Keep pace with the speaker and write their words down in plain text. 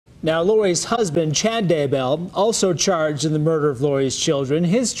Now, Lori's husband, Chad Daybell, also charged in the murder of Lori's children.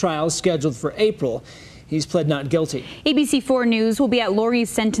 His trial is scheduled for April. He's pled not guilty. ABC4 News will be at Lori's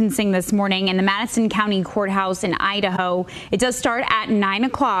sentencing this morning in the Madison County Courthouse in Idaho. It does start at 9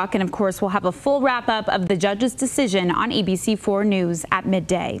 o'clock, and of course, we'll have a full wrap-up of the judge's decision on ABC4 News at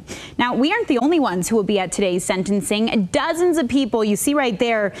midday. Now, we aren't the only ones who will be at today's sentencing. Dozens of people, you see right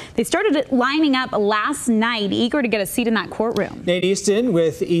there, they started lining up last night, eager to get a seat in that courtroom. Nate Easton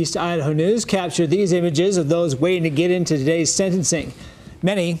with East Idaho News captured these images of those waiting to get into today's sentencing.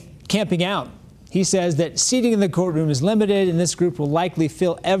 Many camping out. He says that seating in the courtroom is limited, and this group will likely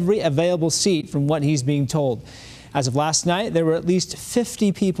fill every available seat from what he's being told. As of last night, there were at least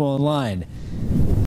 50 people in line.